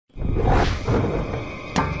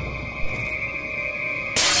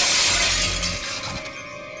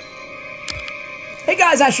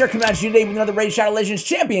guys, Asher coming at you today with another Raid Shadow Legends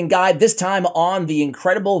Champion guide, this time on the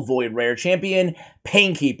incredible Void Rare Champion,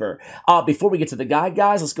 Painkeeper. Before we get to the guide,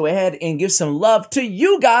 guys, let's go ahead and give some love to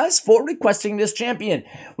you guys for requesting this champion.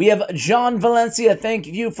 We have John Valencia, thank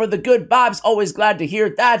you for the good vibes, always glad to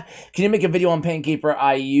hear that. Can you make a video on Painkeeper?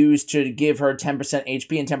 I used to give her 10%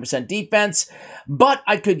 HP and 10% defense, but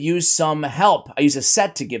I could use some help. I use a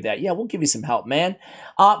set to give that. Yeah, we'll give you some help, man.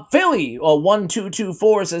 Philly,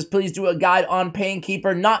 1224 says, please do a guide on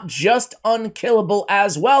Painkeeper, not just unkillable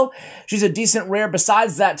as well. She's a decent rare.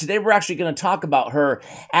 Besides that, today we're actually going to talk about her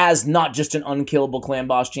as not just an unkillable clan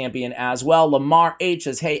boss champion as well. Lamar H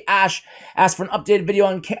says, hey Ash, asked for an updated video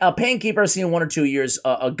on Painkeeper, seen 1 or 2 years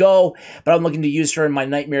ago, but I'm looking to use her in my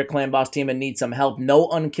Nightmare clan boss team and need some help. No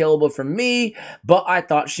unkillable for me, but I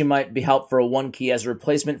thought she might be helpful for a 1 key as a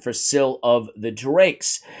replacement for Syl of the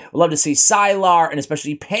Drakes. We'd love to see Sylar, and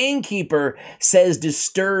especially Painkeeper, says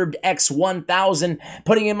Disturbed X1000.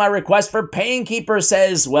 Putting in my request for Painkeeper,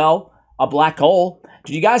 says, well, a black hole.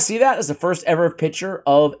 Did you guys see that? That's the first ever picture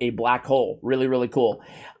of a black hole. Really, really cool.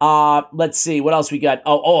 Let's see. What else we got?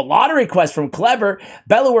 Oh, a lot of requests from Clever.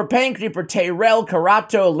 Bellower, Painkeeper, Tyrell,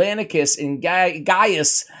 Karato, Lanicus, and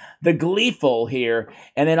Gaius the Gleeful here.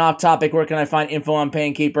 And then off topic, where can I find info on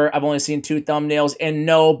Painkeeper? I've only seen 2 thumbnails and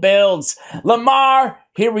no builds. Lamar,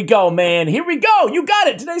 here we go, man. Here we go. You got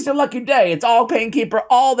it. Today's your lucky day. It's all Painkeeper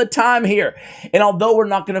all the time here. And although we're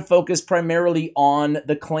not going to focus primarily on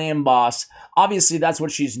the clan boss, obviously that's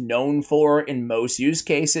what she's known for in most use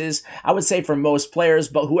cases, I would say for most players,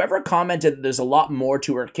 but whoever commented that there's a lot more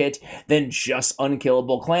to her kit than just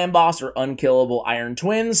unkillable clan boss or unkillable Iron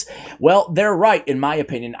Twins, well, they're right in my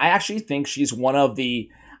opinion. I actually think she's one of the,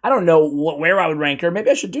 I don't know where I would rank her. Maybe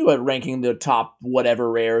I should do a ranking the top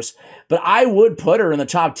whatever rares. But I would put her in the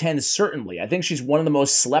top 10, certainly. I think she's one of the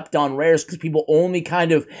most slept on rares because people only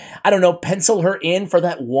kind of, I don't know, pencil her in for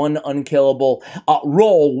that one unkillable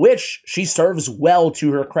role, which she serves well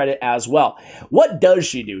to her credit as well. What does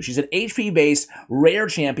she do? She's an HP-based rare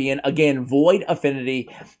champion. Again, Void Affinity.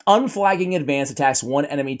 Unflagging advance attacks one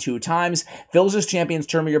enemy 2 times. Fills his champion's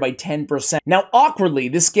turn meter by 10%. Now, awkwardly,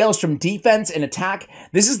 this scales from defense and attack.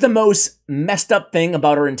 This is the most messed up thing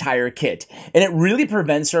about her entire kit, and it really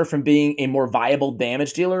prevents her from being a more viable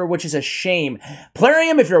damage dealer, which is a shame.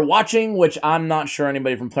 Plarium, if you're watching, which I'm not sure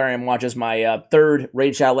anybody from Plarium watches my third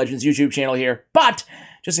Raid Shadow Legends YouTube channel here, but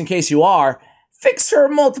just in case you are, fix her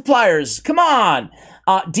multipliers. Come on.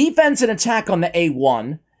 Defense and attack on the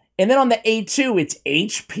A1, and then on the A2, it's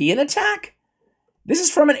HP and attack? This is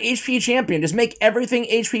from an HP champion. Just make everything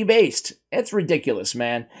HP based. It's ridiculous,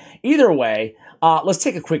 man. Either way, let's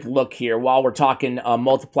take a quick look here while we're talking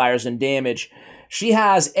multipliers and damage. She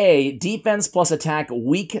has a defense plus attack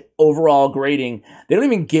weak overall grading. They don't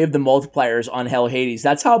even give the multipliers on Hell Hades.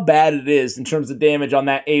 That's how bad it is in terms of damage on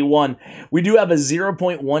that A1. We do have a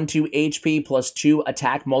 0.12 HP plus 2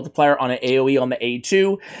 attack multiplier on an AoE on the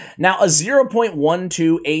A2. Now, a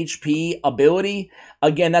 0.12 HP ability,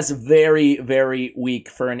 again, that's very, very weak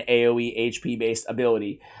for an AoE HP-based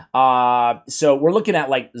ability. So we're looking at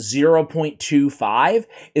like 0.25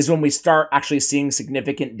 is when we start actually seeing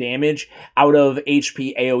significant damage out of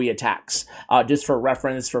HP AoE attacks, just for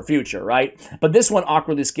reference for future, right? But this one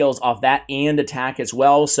awkwardly scales off that and attack as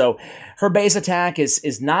well. So her base attack is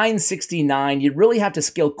 969. You'd really have to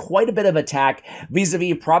scale quite a bit of attack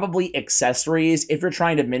vis-a-vis probably accessories if you're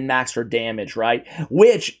trying to min-max her damage, right?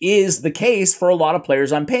 Which is the case for a lot of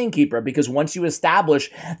players on Painkeeper, because once you establish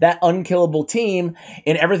that unkillable team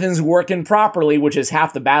and everything's working properly, which is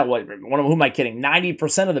half the battle, who am I kidding?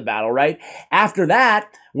 90% of the battle, right? After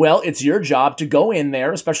that, well, it's your job to go in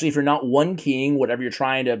there, especially if you're not one-keying whatever you're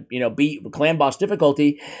trying to, beat clan boss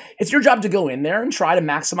difficulty. It's your job to go in there and try to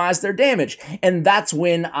maximize their damage. And that's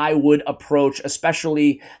when I would approach,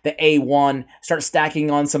 especially the A1, start stacking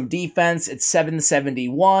on some defense. It's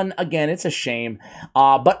 771. Again, it's a shame.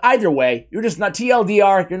 But either way, you're just not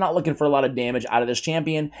TLDR. You're not looking for a lot of damage out of this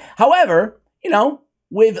champion. However,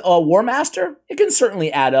 with a War Master, it can certainly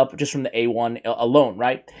add up just from the A1 alone,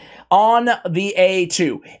 right? On the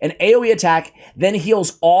A2, an AoE attack then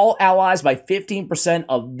heals all allies by 15%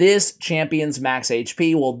 of this champion's max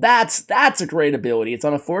HP. Well, that's a great ability. It's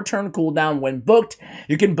on a 4-turn cooldown when booked.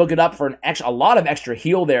 You can book it up for a lot of extra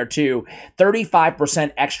heal there too.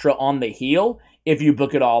 35% extra on the heal if you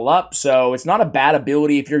book it all up. So it's not a bad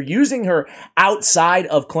ability if you're using her outside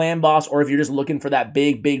of Clan Boss, or if you're just looking for that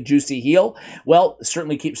big, big, juicy heal. Well,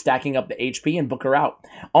 certainly keep stacking up the HP and book her out.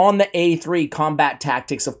 On the A3, Combat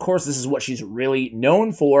Tactics, of course, this is what she's really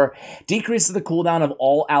known for. Decreases the cooldown of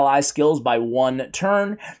all ally skills by 1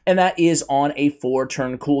 turn, and that is on a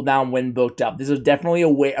 4-turn cooldown when booked up. This is definitely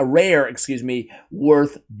a rare,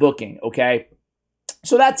 worth booking, okay?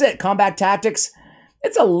 So that's it. Combat Tactics.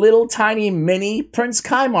 It's a little tiny mini Prince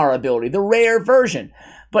Kaimar ability, the rare version.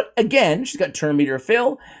 But again, she's got turn meter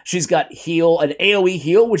fill. She's got heal, an AoE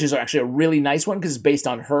heal, which is actually a really nice one because it's based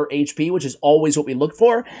on her HP, which is always what we look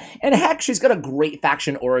for. And heck, she's got a great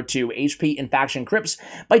faction aura too. HP and faction crips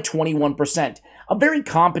by 21%. A very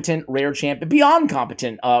competent rare champion, beyond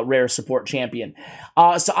competent rare support champion.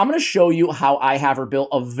 So I'm going to show you how I have her built,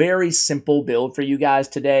 a very simple build for you guys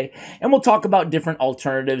today. And we'll talk about different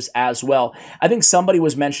alternatives as well. I think somebody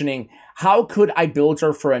was mentioning, how could I build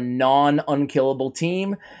her for a non-unkillable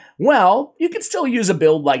team? Well, you could still use a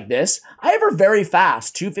build like this. I have her very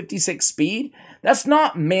fast, 256 speed. That's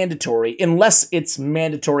not mandatory unless it's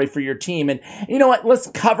mandatory for your team. And you know what? Let's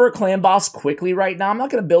cover Clan Boss quickly right now. I'm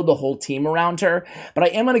not going to build the whole team around her, but I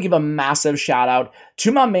am going to give a massive shout out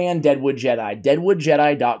to my man, Deadwood Jedi,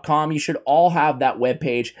 deadwoodjedi.com. You should all have that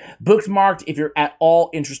webpage bookmarked if you're at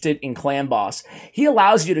all interested in Clan Boss. He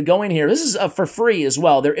allows you to go in here. This is for free as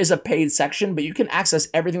well. There is a paid section, but you can access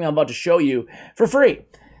everything I'm about to show you for free.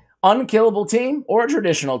 Unkillable team or a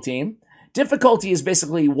traditional team. Difficulty is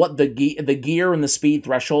basically what the gear and the speed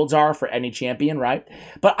thresholds are for any champion, right?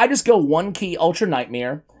 But I just go 1 key Ultra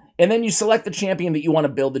Nightmare, and then you select the champion that you want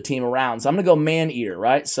to build the team around. So I'm going to go Man-Eater,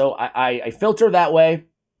 right? So I filter that way,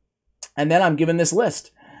 and then I'm given this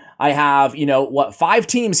list. I have, 5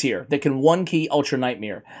 teams here that can 1 key Ultra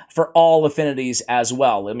Nightmare for all affinities as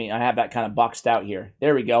well. I have that kind of boxed out here.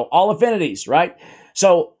 There we go. All affinities, right?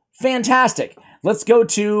 So fantastic. Let's go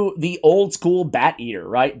to the old school Bat Eater,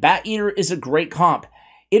 right? Bat Eater is a great comp.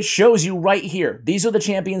 It shows you right here. These are the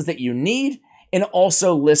champions that you need, and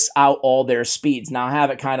also lists out all their speeds. Now I have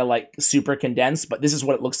it kind of like super condensed, but this is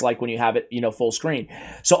what it looks like when you have it, full screen.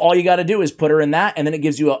 So all you got to do is put her in that, and then it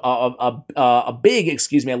gives you a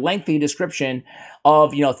lengthy description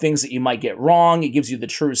of, things that you might get wrong. It gives you the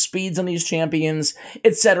true speeds on these champions,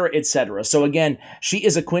 etc., etc. So again, she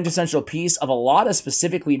is a quintessential piece of a lot of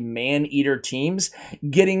specifically Man-Eater teams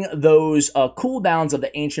getting those cooldowns of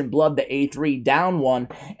the Ancient Blood, the A3, down 1,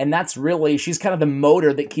 and that's really, she's kind of the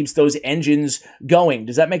motor that keeps those engines going.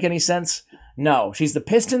 Does that make any sense? No, she's the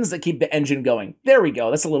pistons that keep the engine going. There we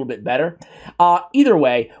go. That's a little bit better. Either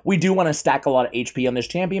way, we do want to stack a lot of HP on this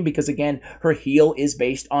champion because, again, her heal is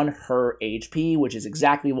based on her HP, which is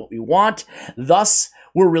exactly what we want. Thus,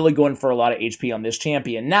 we're really going for a lot of HP on this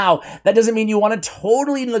champion. Now, that doesn't mean you want to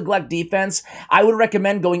totally neglect defense. I would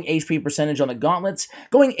recommend going HP percentage on the gauntlets,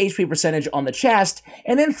 going HP percentage on the chest,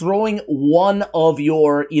 and then throwing one of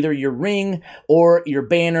either your ring or your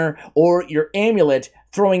banner or your amulet,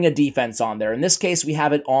 throwing a defense on there. In this case, we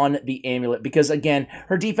have it on the amulet because, again,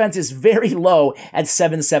 her defense is very low at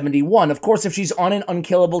 771. Of course, if she's on an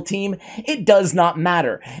unkillable team, it does not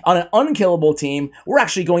matter. On an unkillable team, we're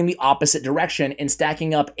actually going the opposite direction and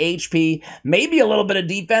stacking up HP, maybe a little bit of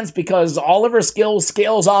defense because all of her skills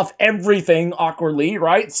scales off everything awkwardly,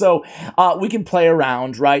 right? So we can play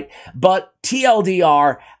around, right? But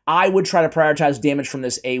TLDR, I would try to prioritize damage from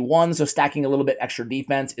this A1, so stacking a little bit extra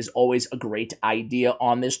defense is always a great idea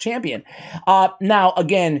on this champion. Now,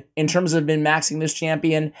 again, in terms of min-maxing this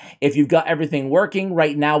champion, if you've got everything working,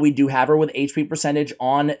 right now we do have her with HP percentage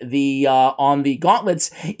on the gauntlets.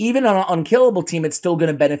 Even on an unkillable team, it's still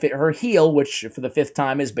going to benefit her heal, which for the 5th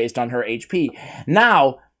time is based on her HP.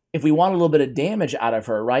 Now, if we want a little bit of damage out of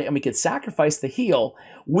her, right, and we could sacrifice the heal,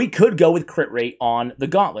 we could go with crit rate on the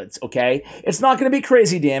gauntlets, okay? It's not going to be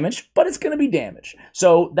crazy damage, but it's going to be damage.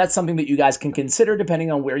 So that's something that you guys can consider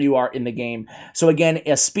depending on where you are in the game. So again,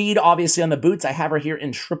 a speed, obviously, on the boots. I have her here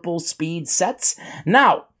in triple speed sets.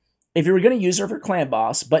 Now, if you were going to use her for Clan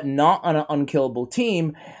Boss, but not on an unkillable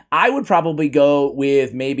team, I would probably go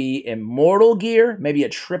with maybe Immortal gear, maybe a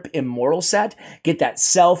Trip Immortal set. Get that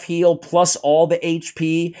self-heal plus all the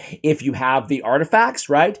HP if you have the artifacts,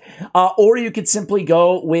 right? Or you could simply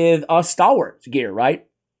go with a Stalwart gear, right?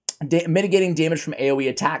 mitigating damage from AoE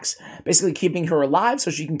attacks, basically keeping her alive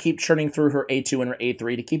so she can keep churning through her A2 and her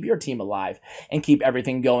A3 to keep your team alive and keep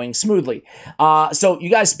everything going smoothly. So you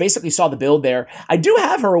guys basically saw the build there. I do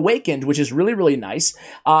have her awakened, which is really, really nice.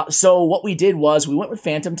 So what we did was we went with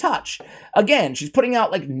Phantom Touch. Again, she's putting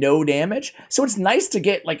out like no damage, so it's nice to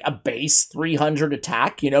get like a base 300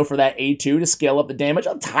 attack, you know, for that A2 to scale up the damage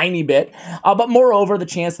a tiny bit. But moreover, the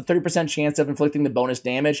 30% chance of inflicting the bonus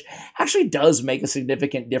damage actually does make a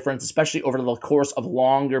significant difference, especially over the course of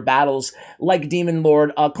longer battles like Demon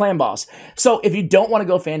Lord Clan Boss. So if you don't want to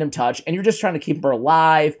go Phantom Touch and you're just trying to keep her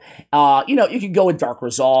alive, you know, you could go with Dark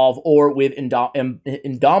Resolve or with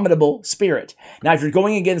Indomitable Spirit. Now, if you're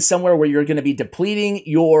going against somewhere where you're going to be depleting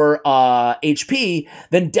your HP,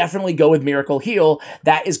 then definitely go with Miracle Heal.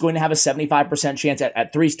 That is going to have a 75% chance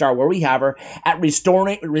at 3-star where we have her at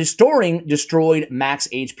restoring destroyed max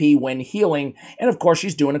HP when healing. And of course,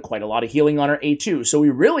 she's doing quite a lot of healing on her A2. So we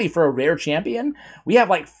really, for a rare champion, we have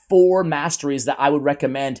like 4 masteries that I would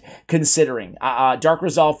recommend considering. Dark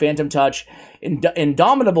Resolve, Phantom Touch,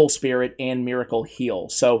 Indomitable Spirit, and Miracle Heal.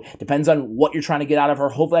 So depends on what you're trying to get out of her.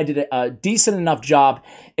 Hopefully I did a decent enough job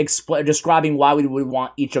describing why we would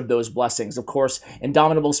want each of those blessings. Of course,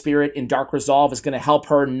 Indomitable Spirit and Dark Resolve is going to help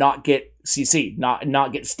her not get CC'd,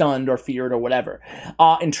 not get stunned or feared or whatever.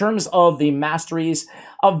 In terms of the masteries,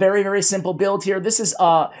 a very, very simple build here. This is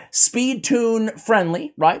speed tune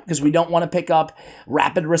friendly, right? Because we don't want to pick up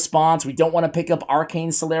Rapid Response. We don't want to pick up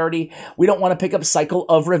Arcane Celerity. We don't want to pick up Cycle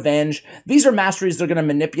of Revenge. These are masteries that are going to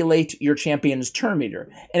manipulate your champion's turn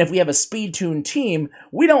meter. And if we have a speed tune team,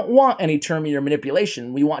 we don't want any turn meter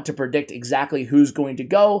manipulation. We want to predict exactly who's going to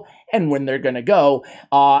go and when they're going to go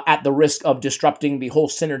at the risk of disrupting the whole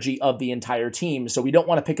synergy of the entire team. So we don't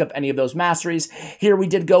want to pick up any of those masteries. Here we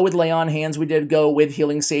did go with Lay on Hands. We did go with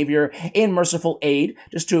Healing Savior and Merciful Aid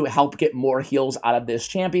just to help get more heals out of this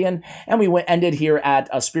champion. And we ended here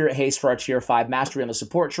at Spirit Haste for our tier 5 mastery on the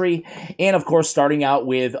support tree. And of course, starting out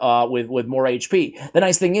with more HP. The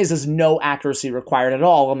nice thing is there's no accuracy required at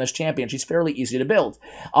all on this champion. She's fairly easy to build.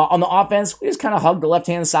 On the offense, we just kind of hugged the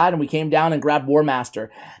left-hand side and we came down and grabbed War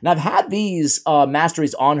Master. Now, I've had these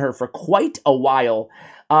masteries on her for quite a while.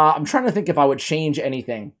 I'm trying to think if I would change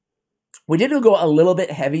anything. We did go a little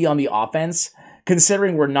bit heavy on the offense,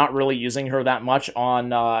 considering we're not really using her that much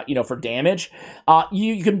on, you know, for damage.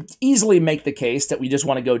 You can easily make the case that we just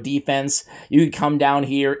want to go defense. You could come down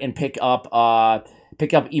here and pick up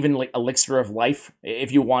even like Elixir of Life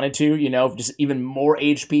if you wanted to, you know, just even more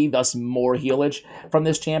HP, thus more healage from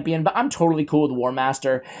this champion. But I'm totally cool with War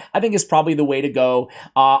Master. I think it's probably the way to go.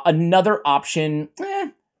 Another option,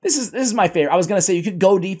 this is my favorite. I was going to say you could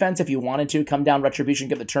go defense if you wanted to, come down Retribution,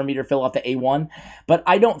 get the turn meter, fill off the A1, but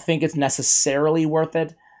I don't think it's necessarily worth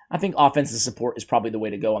it. I think offensive support is probably the way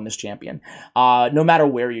to go on this champion, no matter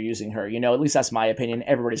where you're using her. You know, at least that's my opinion.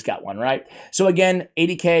 Everybody's got one, right? So again,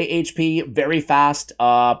 80k HP, very fast,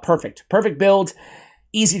 perfect build.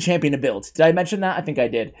 Easy champion to build. Did I mention that? I think I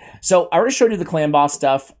did. So I already showed you the clan boss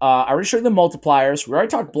stuff. I already showed you the multipliers. We already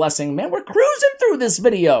talked blessing. Man, we're cruising through this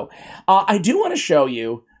video. I do want to show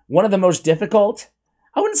you one of the most difficult,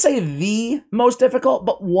 I wouldn't say the most difficult,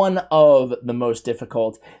 but one of the most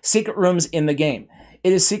difficult secret rooms in the game.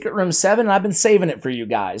 It is Secret Room 7, and I've been saving it for you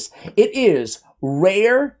guys. It is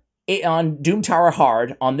rare on Doom Tower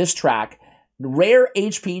Hard on this track, rare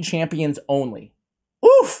HP champions only.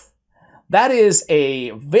 Oof! That is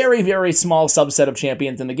a very, very small subset of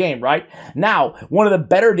champions in the game, right? Now, one of the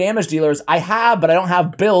better damage dealers I have, but I don't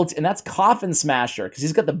have built, and that's Coffin Smasher, because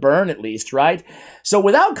he's got the burn at least, right? So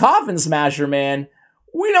without Coffin Smasher, man,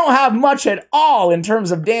 we don't have much at all in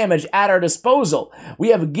terms of damage at our disposal. We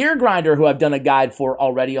have Gear Grinder, who I've done a guide for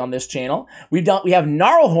already on this channel. We have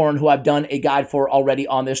Gnarlhorn, who I've done a guide for already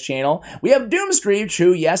on this channel. We have Doomscreech,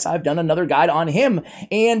 who, yes, I've done another guide on him.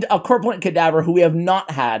 And a Corpulent Cadaver, who we have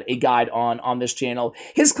not had a guide on this channel.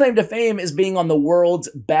 His claim to fame is being on the world's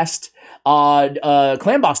best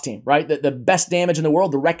clan boss team, right? The best damage in the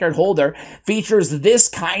world, the record holder, features this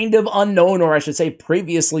kind of unknown, or I should say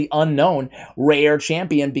previously unknown, rare champion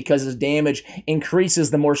because his damage increases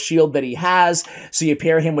the more shield that he has. So you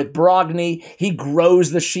pair him with Brogni, he grows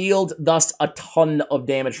the shield, thus a ton of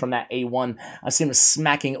damage from that A1. I see him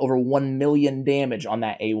smacking over 1 million damage on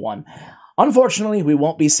that A1. Unfortunately, we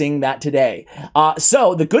won't be seeing that today.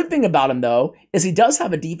 So the good thing about him, though, is he does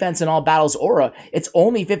have a defense in all battles aura. It's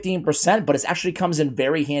only 15%, but it actually comes in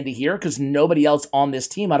very handy here because nobody else on this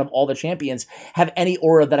team out of all the champions have any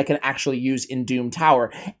aura that I can actually use in Doom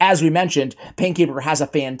Tower. As we mentioned, Painkeeper has a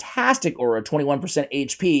fantastic aura, 21%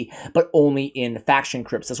 HP, but only in faction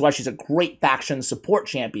crypts. That's why she's a great faction support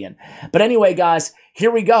champion. But anyway, guys, here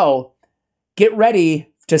we go. Get ready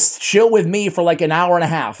to chill with me for like an hour and a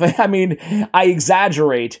half. I mean, I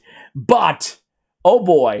exaggerate, but oh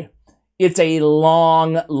boy, it's a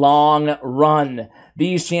long, long run.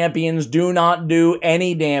 These champions do not do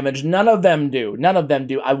any damage. None of them do. None of them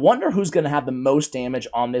do. I wonder who's going to have the most damage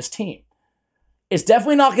on this team. It's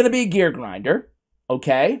definitely not going to be Gear Grinder,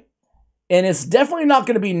 okay? And it's definitely not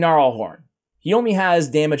going to be Gnarlhorn. He only has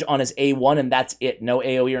damage on his A1, and that's it. No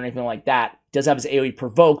AoE or anything like that. He does have his AoE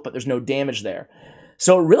Provoke, but there's no damage there.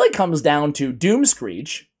 So it really comes down to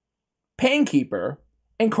Doomscreech, Painkeeper,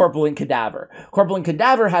 and Corpulent Cadaver. Corpulent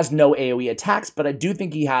Cadaver has no AoE attacks, but I do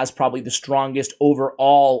think he has probably the strongest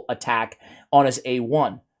overall attack on his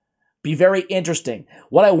A1. Be very interesting.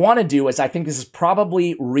 What I want to do is, I think this is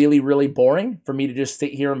probably really, really boring for me to just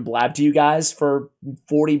sit here and blab to you guys for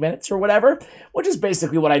 40 minutes or whatever, which is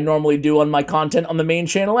basically what I normally do on my content on the main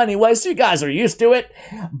channel anyway, so you guys are used to it.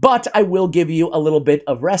 But I will give you a little bit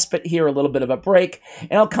of respite here, a little bit of a break,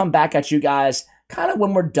 and I'll come back at you guys kind of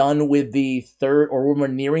when we're done with the third, or when we're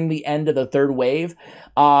nearing the end of the third wave.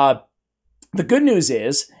 The good news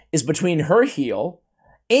is between her heal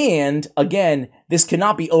and, again, this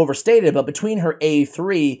cannot be overstated, but between her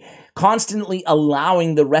A3, constantly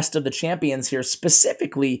allowing the rest of the champions here,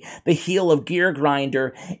 specifically the heal of Gear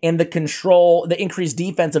Grinder and the increased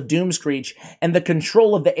defense of Doomscreech and the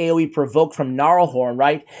control of the AoE Provoke from Gnarlhorn,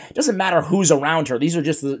 right? It doesn't matter who's around her. These are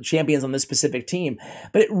just the champions on this specific team.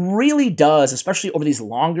 But it really does, especially over these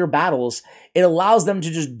longer battles, it allows them to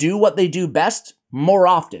just do what they do best more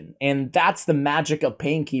often, and that's the magic of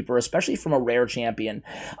Painkeeper, especially from a rare champion.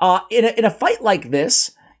 In a fight like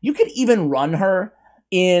this, you could even run her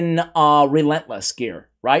in Relentless gear,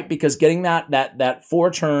 right? Because getting that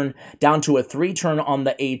 4-turn down to a 3-turn on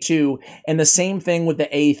the A2, and the same thing with the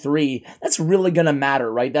A3, that's really going to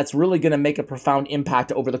matter, right? That's really going to make a profound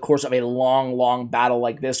impact over the course of a long, long battle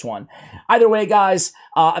like this one. Either way, guys,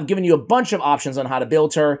 I've given you a bunch of options on how to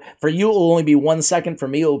build her. For you, it will only be 1 second. For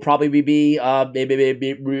me, it will probably be a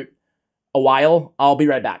while. I'll be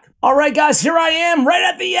right back. All right, guys, here I am right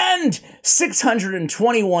at the end.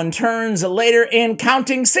 621 turns later and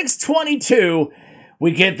counting, 622.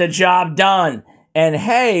 We get the job done. And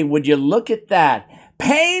hey, would you look at that?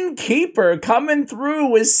 Painkeeper coming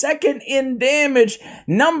through with second in damage,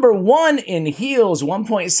 number 1 in heals,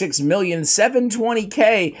 1.6 million,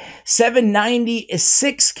 720k,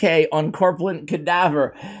 796k on Corpulent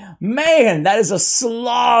Cadaver. Man, that is a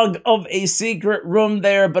slog of a secret room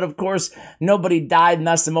there, but of course, nobody died, and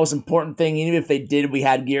that's the most important thing. Even if they did, we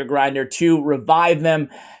had Gear Grinder to revive them.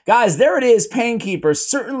 Guys, there it is, Painkeeper,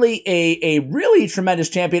 certainly a really tremendous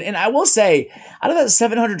champion, and I will say, out of that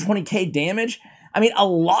 720k damage, I mean, a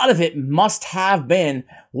lot of it must have been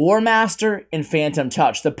War Master and Phantom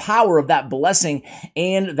Touch. The power of that blessing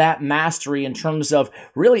and that mastery in terms of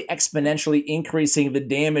really exponentially increasing the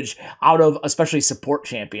damage out of especially support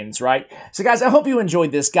champions, right? So guys, I hope you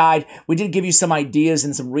enjoyed this guide. We did give you some ideas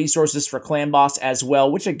and some resources for Clan Boss as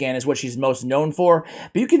well, which again is what she's most known for.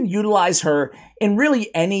 But you can utilize her in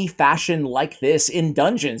really any fashion like this in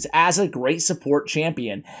dungeons as a great support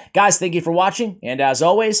champion. Guys, thank you for watching, and as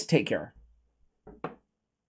always, take care.